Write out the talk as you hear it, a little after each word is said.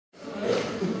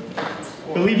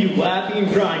to leave you laughing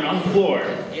and crying on the floor.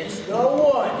 It's the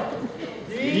one,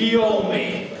 The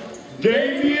only,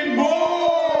 Damian Moore!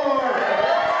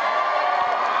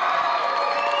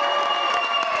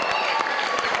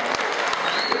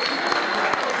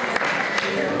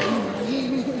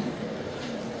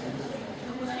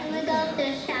 Can we go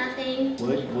thrift shopping?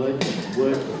 What?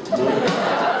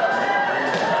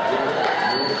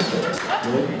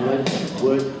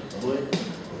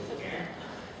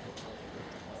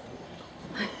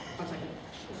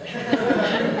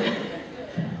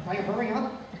 Will you hurry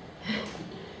up?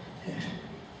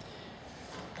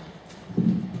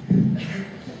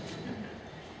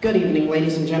 Good evening,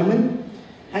 ladies and gentlemen.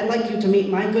 I'd like you to meet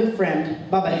my good friend,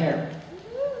 Bubba Hare.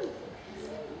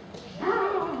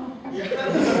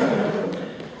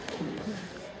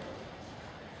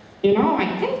 You know,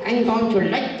 I think I'm going to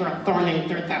like returning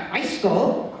to the high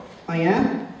school. Oh,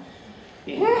 yeah?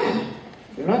 Yeah.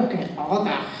 Look at all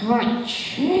the hot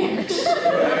chicks.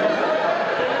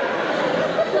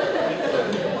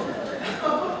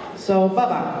 So,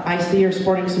 Bubba, I see you're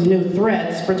sporting some new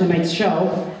threads for tonight's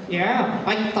show. Yeah,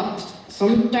 I thought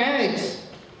some tags.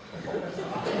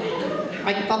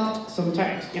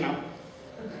 You know.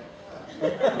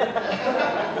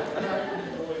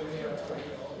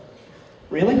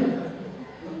 Really?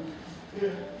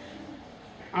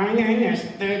 I know this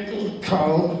dirty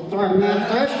cold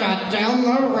another shot down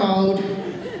the road.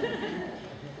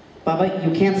 Bubba,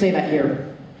 you can't say that here.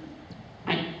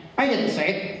 I didn't say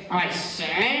it. I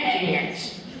sang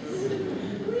it.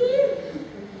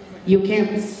 You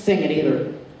can't sing it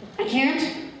either. I can't?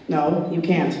 No, you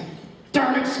can't.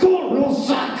 Darn it, school rules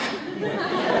suck!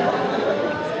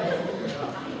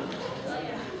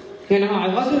 You know, I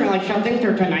wasn't really shopping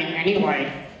for tonight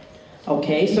anyway.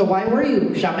 Okay, so why were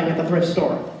you shopping at the thrift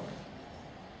store?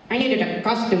 I needed a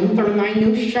costume for my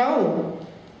new show.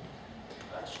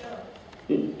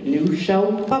 New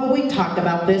show? Bubba, we talked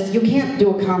about this. You can't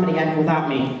do a comedy act without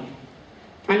me.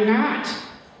 I'm not.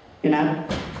 You're not?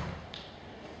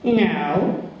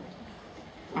 No.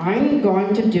 I'm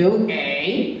going to do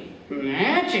a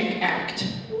magic act.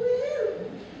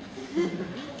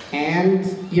 And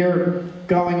you're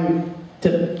going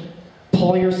to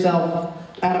pull yourself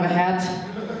out of a hat?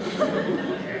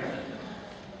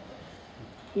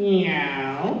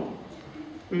 No.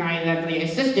 My lovely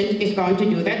assistant is going to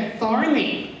do that for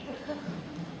me.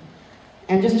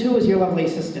 And just who is your lovely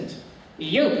assistant?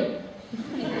 You.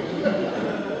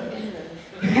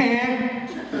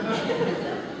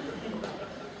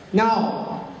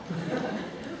 No.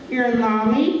 Your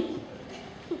mommy?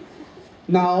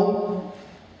 No.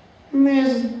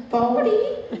 Miss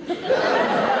Bodie?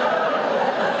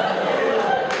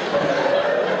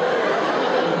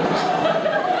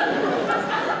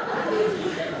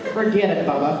 Forget it,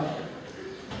 Bubba.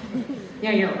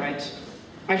 Yeah, you're right.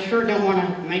 I sure don't want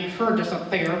to make her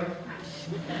disappear.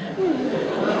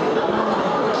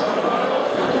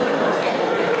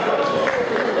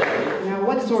 Now,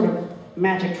 what sort of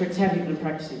magic tricks have you been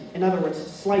practicing? In other words,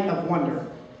 sleight of wonder.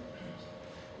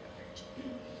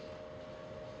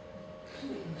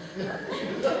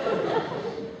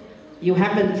 You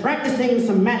have been practicing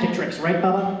some magic tricks, right,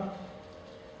 Bubba?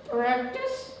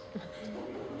 Practice?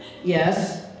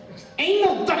 Yes. Ain't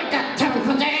nobody got time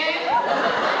for that!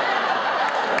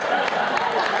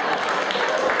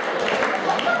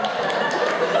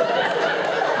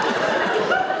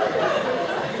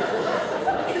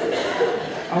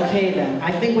 Okay then,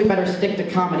 I think we better stick to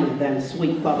comedy then,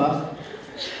 sweet Bubba.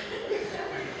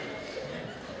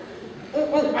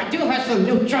 Well, I do have some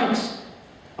new jokes.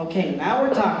 Okay, now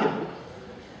we're talking.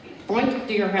 Point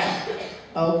to your hat.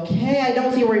 Okay, I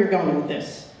don't see where you're going with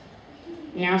this.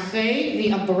 Now say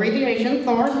the abbreviation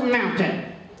for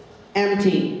mountain.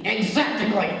 MT.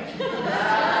 Exactly.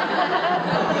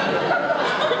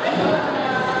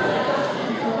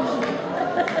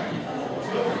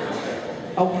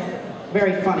 Oh,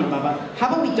 very funny, Bubba. How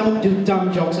about we don't do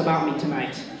dumb jokes about me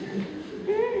tonight?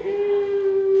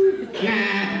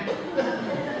 Nah.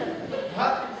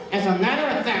 As a matter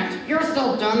of fact, you're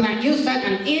so dumb that you sent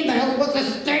an email with a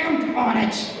stamp on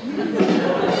it.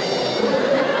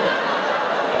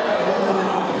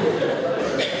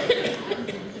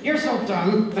 You're so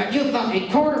dumb that you thought a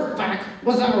quarterback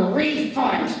was a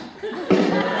refund.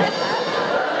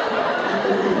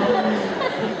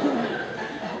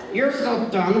 You're so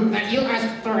dumb that you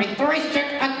asked for a thrice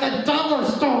check at the dollar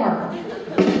store.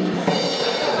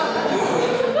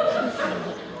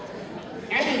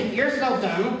 And you're so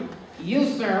dumb, you,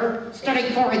 sir,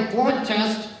 studied for a blood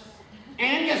test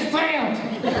and you failed.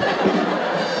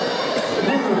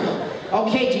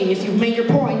 Okay, genius, you've made your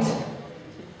point.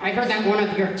 I heard that one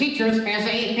of your teachers has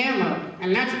a hammer,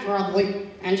 and that's probably,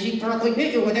 and she probably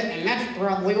hit you with it, and that's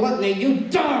probably what made you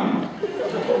dumb.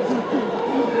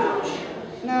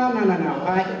 No.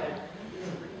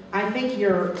 I think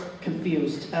you're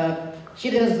confused. She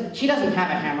doesn't have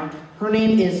a hammer. Her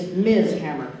name is Ms.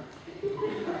 Hammer.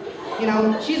 You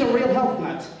know, she's a real health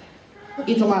nut.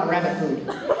 Eats a lot of rabbit food.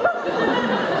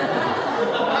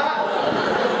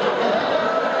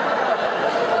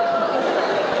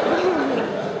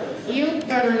 You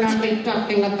better not be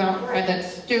talking about rabbit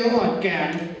stew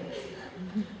again.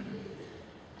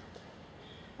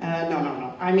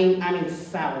 No. I mean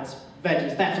salads,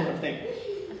 veggies, that sort of thing.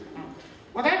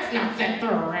 Well, that's not fit for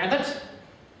a rabbit.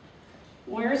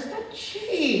 Where's the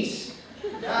cheese?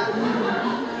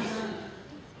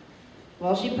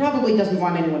 Well, she probably doesn't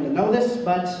want anyone to know this,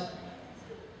 but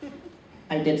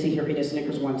I did see her eat a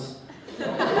Snickers once.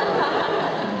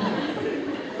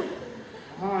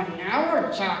 Oh, now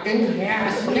we're talking.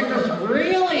 Yeah, Snickers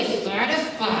really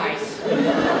satisfies.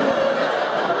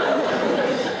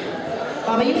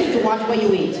 Baba, you need to watch what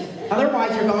you eat.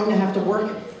 Otherwise, you're going to have to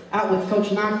work out with Coach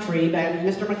Knocktree and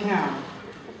Mr. McCown.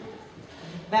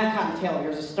 That cottontail of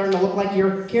yours is starting to look like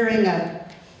you're carrying a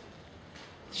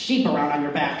sheep around on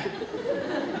your back.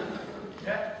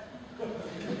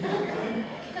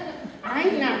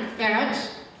 I'm not fat.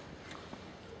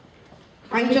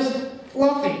 I'm just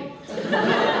fluffy.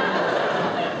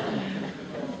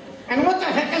 And what the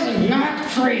heck is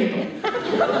Knocktree?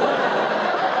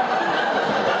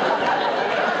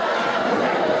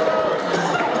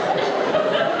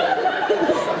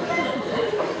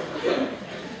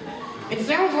 It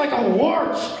sounds like a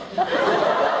wart.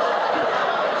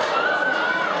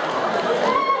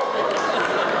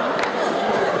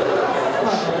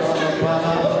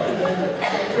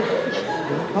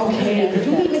 Okay, did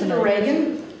you meet Mr.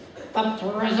 Reagan? The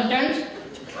president?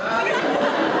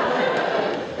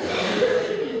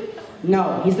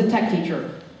 No, he's the tech teacher.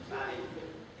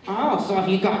 Oh, so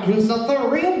he got himself a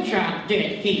real job,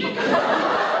 did he?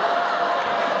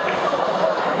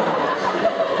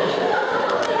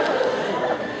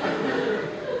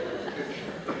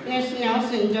 Miss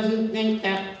Nelson doesn't think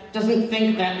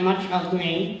that much of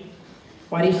me.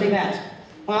 Why do you say that?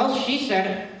 Well, she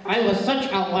said I was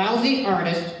such a lousy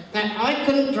artist that I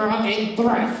couldn't draw a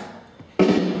breath.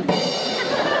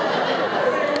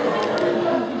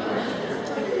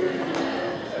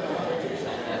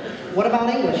 What about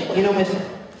English?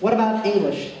 What about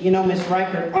English? You know, Miss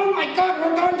Reichert. Oh my God,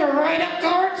 we're going to write up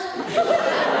cards?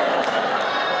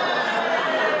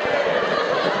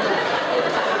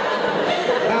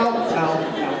 No.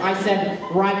 I said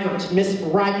Reichert, Miss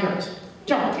Reichert.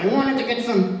 I wanted to get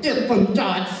some Dippin'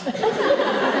 Dots.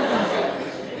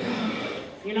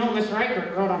 You know, Miss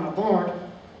Reichert wrote on the board,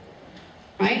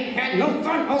 I had no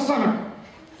fun all summer.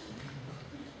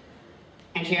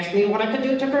 And she asked me what I could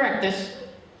do to correct this.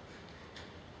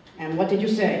 And what did you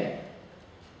say?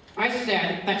 I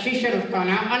said that she should have gone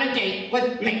out on a date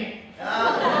with me.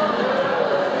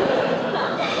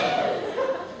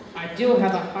 I do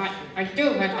have a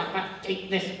hot date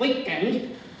this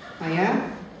weekend. Oh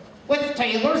yeah? With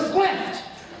Taylor Swift.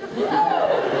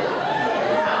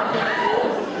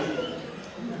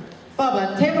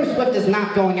 Bubba, Taylor Swift is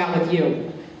not going out with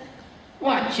you.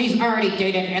 What? She's already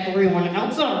dated everyone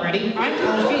else already. I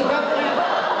know she's got plans.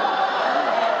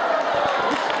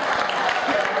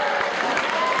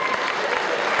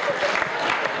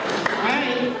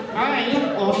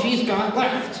 All she's got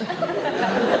left.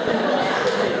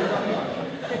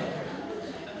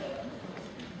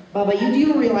 Bubba, you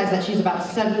do realize that she's about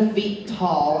 7 feet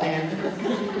tall and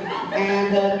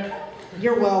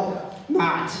you're, well,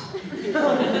 not.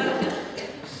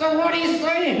 So what are you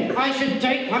saying? I should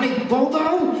date Honey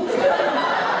Bulldog?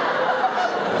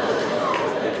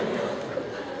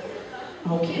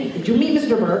 Okay, did you meet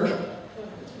Mr. Burke?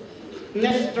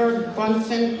 Mr.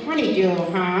 Bunsen Honeydew,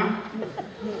 huh?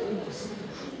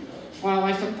 Well,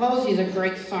 I suppose he's a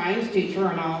great science teacher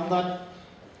and all, but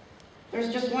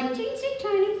there's just one teensy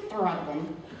tiny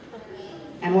problem.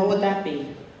 And what would that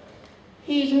be?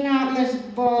 He's not Miss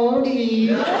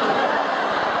Bodie.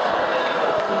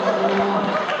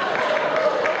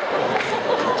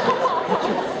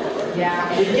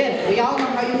 Yeah, we did. We all know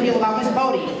how you feel about Miss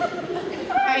Bodie.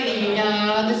 I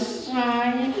love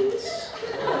science.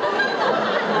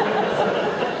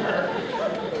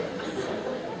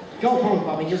 Go home,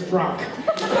 Bobby, you're drunk.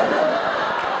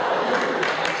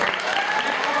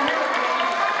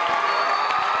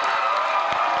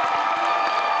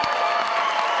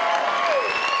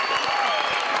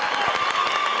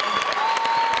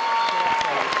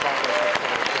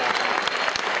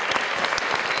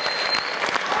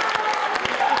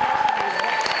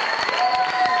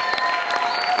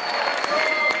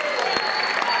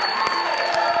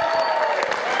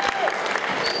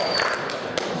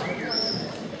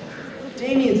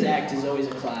 Act is always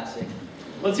a classic.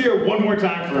 Let's hear it one more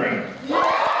time for him.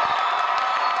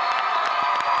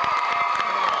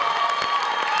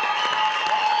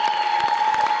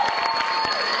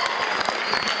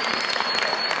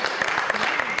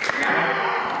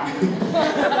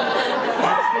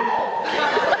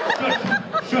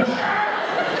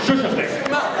 Shush up there.